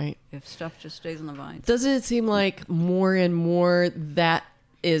 Right. If stuff just stays on the vines. Doesn't it seem like more and more that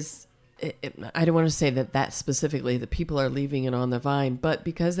is, I don't want to say that specifically, that people are leaving it on the vine, but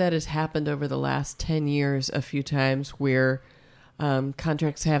because that has happened over the last 10 years a few times where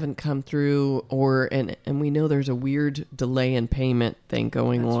contracts haven't come through and we know there's a weird delay in payment thing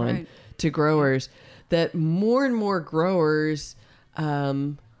going That's on right. to growers, that more and more growers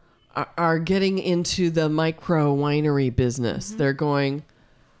are getting into the micro winery business. They're going,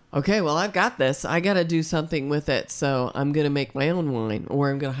 okay, well, I've got this. I got to do something with it. So I'm going to make my own wine, or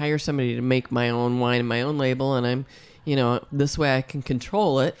I'm going to hire somebody to make my own wine and my own label. And I'm, you know, this way I can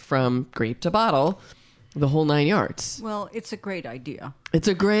control it from grape to bottle, the whole 9 yards. Well, it's a great idea. It's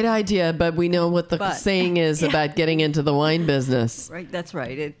a great idea, but we know what the saying is about getting into the wine business. Right, that's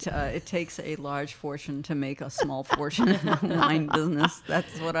right. It takes a large fortune to make a small fortune in the wine business.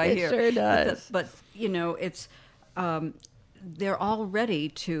 That's what I hear. Sure does. But you know, it's they're all ready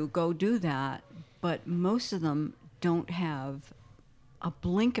to go do that, but most of them don't have a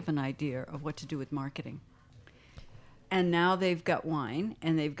blink of an idea of what to do with marketing. And now they've got wine,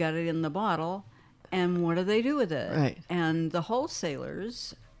 and they've got it in the bottle, and what do they do with it? Right. And the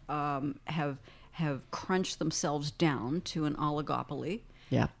wholesalers have crunched themselves down to an oligopoly.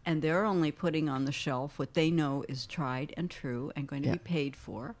 Yeah. And they're only putting on the shelf what they know is tried and true and going to Yeah. be paid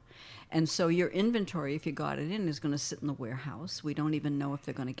for. And so your inventory, if you got it in, is going to sit in the warehouse. We don't even know if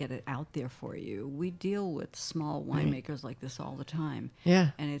they're going to get it out there for you. We deal with small winemakers like this all the time.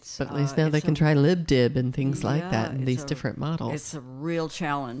 Yeah. And it's But at least now it's they a- can try LibDib and things like that yeah, and it's these a- different models. It's a real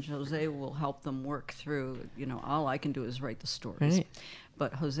challenge. Jose will help them work through, you know, all I can do is write the stories. Right.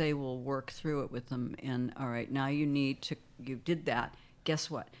 But Jose will work through it with them. And all right, now you did that. Guess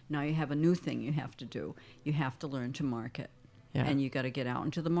what? Now you have a new thing you have to do. You have to learn to market. Yeah. And you got to get out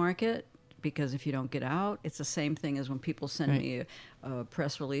into the market, because if you don't get out, it's the same thing as when people send Right. me a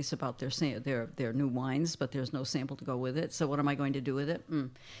press release about their new wines, but there's no sample to go with it. So what am I going to do with it?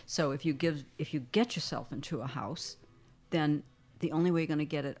 So if you get yourself into a house, then the only way you're going to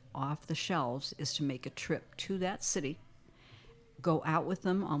get it off the shelves is to make a trip to that city, go out with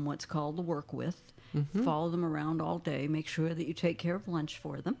them on what's called the work with, follow them around all day, make sure that you take care of lunch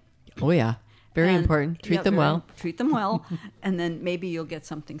for them. Oh, yeah. Very And- important. Treat yeah, them well. Treat them well, and then maybe you'll get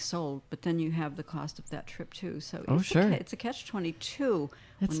something sold. But then you have the cost of that trip too. So Oh, sure. It's a catch-22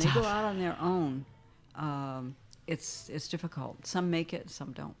 It's when they tough. go out on their own. It's difficult. Some make it,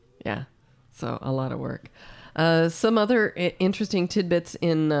 some don't. Yeah. So a lot of work. Some other interesting tidbits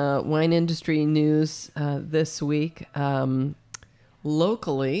in wine industry news this week.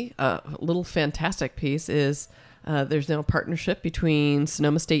 Locally, a little fantastic piece is there's now a partnership between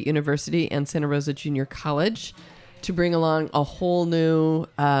Sonoma State University and Santa Rosa Junior College to bring along a whole new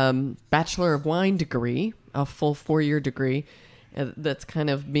Bachelor of Wine degree, a full 4-year degree that's kind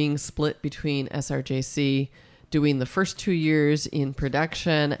of being split between SRJC doing the first 2 years in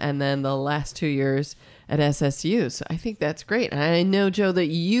production and then the last 2 years at SSU. So I think that's great. And I know, Joe, that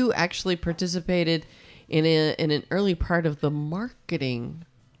you actually participated in an early part of the marketing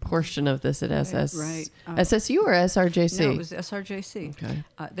portion of this at SSU or SRJC? No, it was SRJC. Okay.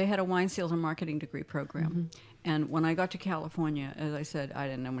 They had a wine sales and marketing degree program. And when I got to California, as I said, I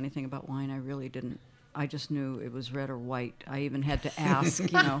didn't know anything about wine. I really didn't. I just knew it was red or white. I even had to ask,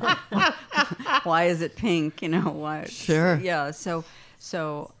 why is it pink? Why? Sure. Yeah. So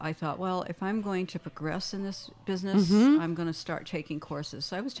I thought, well, if I'm going to progress in this business, I'm going to start taking courses.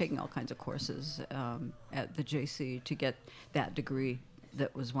 So I was taking all kinds of courses at the JC to get that degree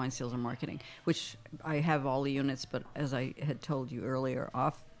that was wine sales and marketing, which I have all the units, but as I had told you earlier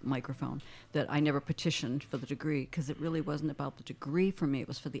off microphone, that I never petitioned for the degree because it really wasn't about the degree for me, it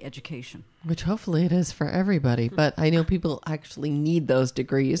was for the education. Which hopefully it is for everybody, but I know people actually need those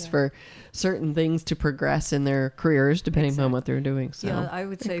degrees for certain things to progress in their careers depending on what they're doing. So yeah, I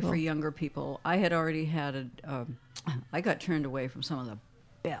would say for younger people, I had already had I got turned away from some of the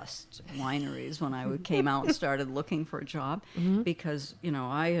best wineries when I came out and started looking for a job because,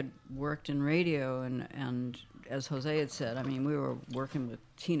 I had worked in radio and as Jose had said, I mean, we were working with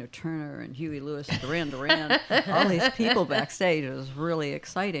Tina Turner and Huey Lewis and Duran Duran, all these people backstage. It was really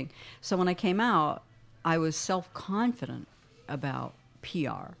exciting. So when I came out, I was self-confident about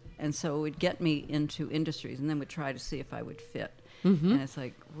PR. And so it would get me into industries and then would try to see if I would fit. And it's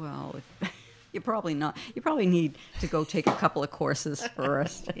like, well, you're probably not. You probably need to go take a couple of courses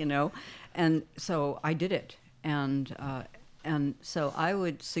first, And so I did it. And so I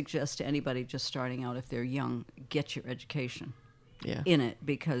would suggest to anybody just starting out, if they're young, get your education in it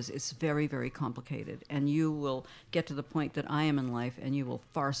because it's very, very complicated. And you will get to the point that I am in life and you will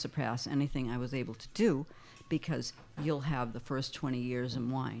far surpass anything I was able to do because you'll have the first 20 years in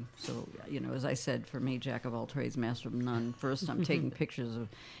wine. So, as I said, for me, jack of all trades, master of none. First, I'm taking pictures of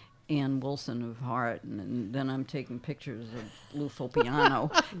Ann Wilson of Hart, and then I'm taking pictures of Lou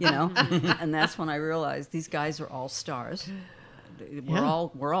Fopiano, and that's when I realized these guys are all stars. We're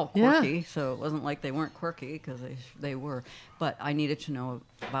all quirky, so it wasn't like they weren't quirky because they were. But I needed to know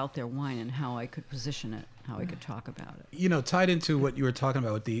about their wine and how I could position it, how I could talk about it. Tied into what you were talking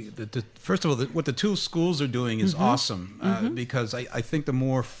about with the first of all, what the two schools are doing is awesome because I think the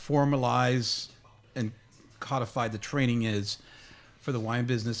more formalized and codified the training is for the wine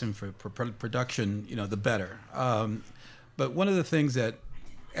business and for production, the better. But one of the things that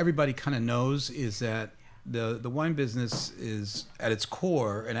everybody kind of knows is that the wine business is at its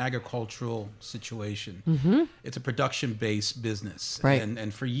core an agricultural situation. It's a production-based business. Right.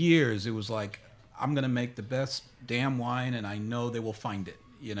 And for years it was like, I'm going to make the best damn wine and I know they will find it.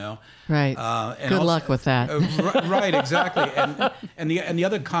 Right. And good also, luck with that. Right, exactly. And the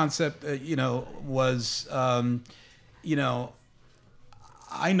other concept, was,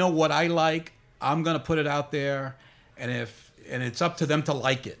 I know what I like. I'm going to put it out there, and it's up to them to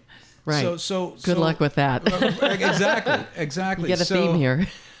like it. Right. So good luck with that. Exactly. You get a theme here.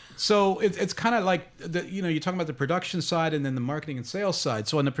 So it's kind of like you're talking about the production side and then the marketing and sales side.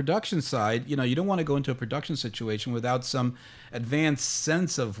 So on the production side, you don't want to go into a production situation without some advanced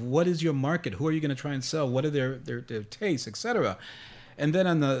sense of what is your market, who are you going to try and sell, what are their tastes, etc. And then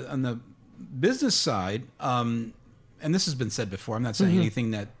on the business side, and this has been said before, I'm not saying anything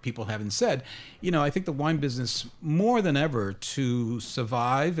that people haven't said, I think the wine business, more than ever, to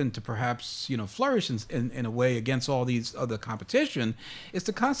survive and to perhaps, flourish in a way against all these other competition, is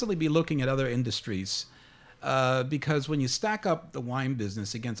to constantly be looking at other industries. Because when you stack up the wine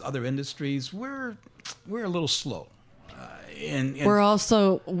business against other industries, we're a little slow. And we're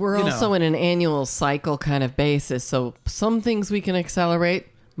also in an annual cycle kind of basis. So some things we can accelerate.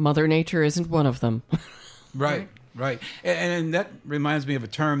 Mother Nature isn't one of them. Right. And that reminds me of a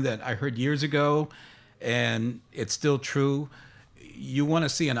term that I heard years ago, and it's still true. You want to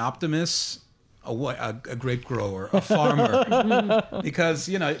see an optimist, a grape grower, a farmer, because,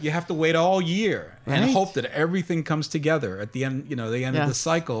 you have to wait all year and hope that everything comes together at the end, the end of the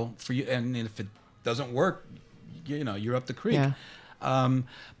cycle for you. And if it doesn't work, you're up the creek. Yeah.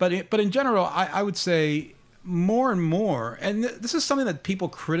 But in general, I would say more and more, and this is something that people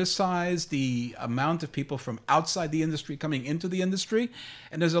criticize, the amount of people from outside the industry coming into the industry,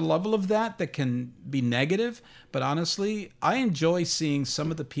 and there's a level of that can be negative, but honestly, I enjoy seeing some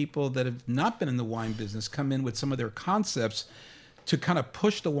of the people that have not been in the wine business come in with some of their concepts to kind of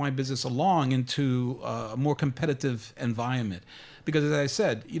push the wine business along into a more competitive environment. Because as I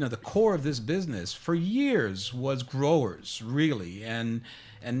said, the core of this business for years was growers, really, and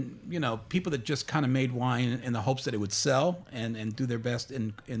people that just kind of made wine in the hopes that it would sell and do their best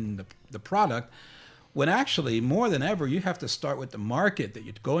in the product. When actually, more than ever, you have to start with the market that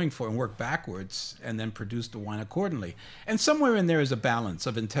you're going for and work backwards and then produce the wine accordingly. And somewhere in there is a balance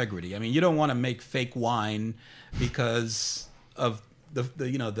of integrity. I mean, you don't want to make fake wine because of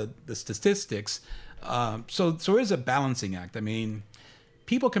the statistics. So there is a balancing act. I mean,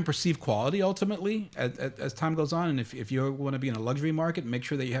 people can perceive quality ultimately as time goes on. And if you want to be in a luxury market, make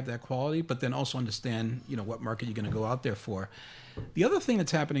sure that you have that quality, but then also understand, what market you're going to go out there for. The other thing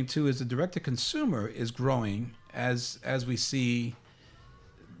that's happening too is the direct-to-consumer is growing as we see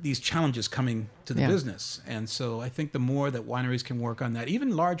these challenges coming to the business. And so I think the more that wineries can work on that,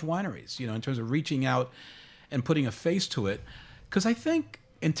 even large wineries, in terms of reaching out and putting a face to it, because I think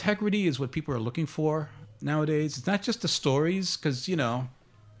integrity is what people are looking for nowadays. It's not just the stories, because,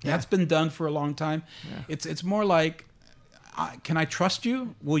 that's been done for a long time. Yeah. It's more like, can I trust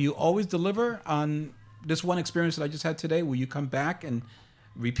you? Will you always deliver on this one experience that I just had today? Will you come back and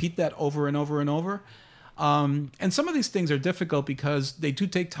repeat that over and over and over? And some of these things are difficult because they do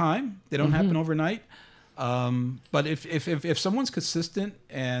take time. They don't happen overnight. But if someone's consistent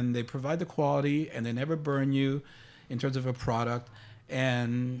and they provide the quality and they never burn you in terms of a product,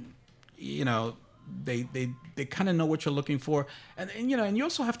 and they kind of know what you're looking for, and you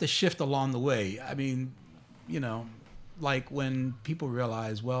also have to shift along the way. I mean, like when people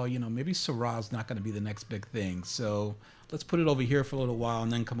realize, well, maybe Syrah's not going to be the next big thing, so let's put it over here for a little while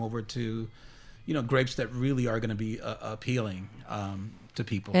and then come over to, grapes that really are going to be appealing to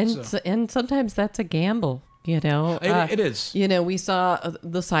people. And sometimes that's a gamble, It is. We saw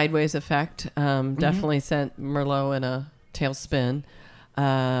the sideways effect definitely sent Merlot in a tailspin.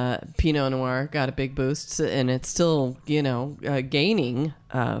 Pinot Noir got a big boost, and it's still, gaining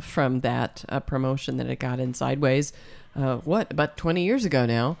from that promotion that it got in sideways. About 20 years ago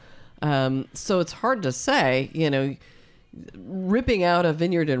now. So it's hard to say, ripping out a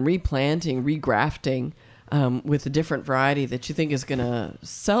vineyard and replanting, regrafting with a different variety that you think is going to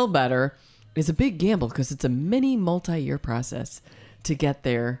sell better is a big gamble, because it's a many multi-year process to get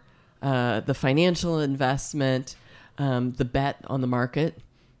there. The financial investment, the bet on the market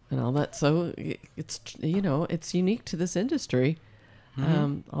and all that. So it's, it's unique to this industry,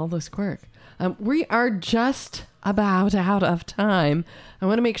 all this quirk. We are just about out of time. I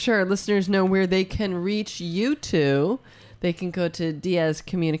want to make sure our listeners know where they can reach you to. They can go to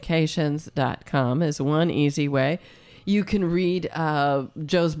diazcommunications.com is one easy way. You can read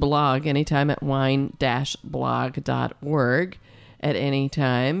Joe's blog anytime at wine-blog.org at any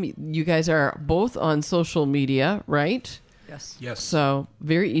time. You guys are both on social media, right? Yes. So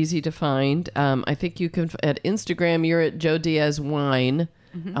very easy to find. I think you can, at Instagram, you're at Joe Diaz Wine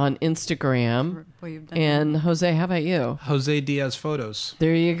on Instagram. And Jose, how about you? Jose Diaz Photos.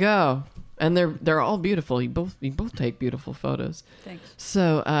 There you go. And they're all beautiful. You both take beautiful photos. Thanks.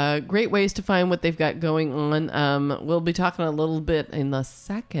 So great ways to find what they've got going on. We'll be talking a little bit in the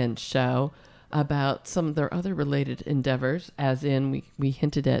second show about some of their other related endeavors, as in we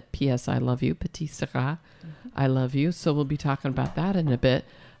hinted at P.S. I Love You, Petit Syrah, I Love You. So we'll be talking about that in a bit.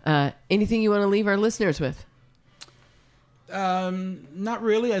 Anything you want to leave our listeners with? Not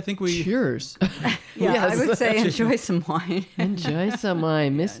really. I think we... Cheers. I would say enjoy some wine. Enjoy some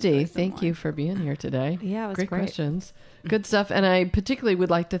wine. Misty, thank you for being here today. Yeah, it was great great. questions. Good stuff. And I particularly would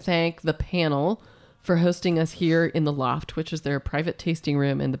like to thank the panel for hosting us here in the Loft, which is their private tasting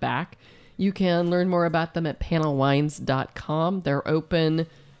room in the back. You can learn more about them at panelwines.com. They're open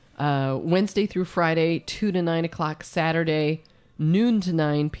Wednesday through Friday, 2 to 9 o'clock, Saturday, noon to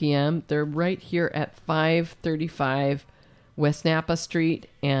 9 p.m. They're right here at 535 West Napa Street,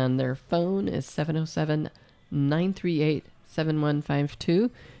 and their phone is 707-938-7152.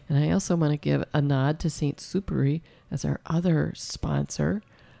 And I also want to give a nod to St. Superi as our other sponsor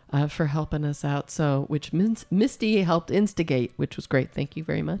for helping us out. So, which Misty helped instigate, which was great. Thank you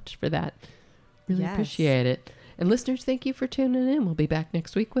very much for that. Really appreciate it. And listeners, thank you for tuning in. We'll be back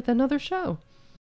next week with another show.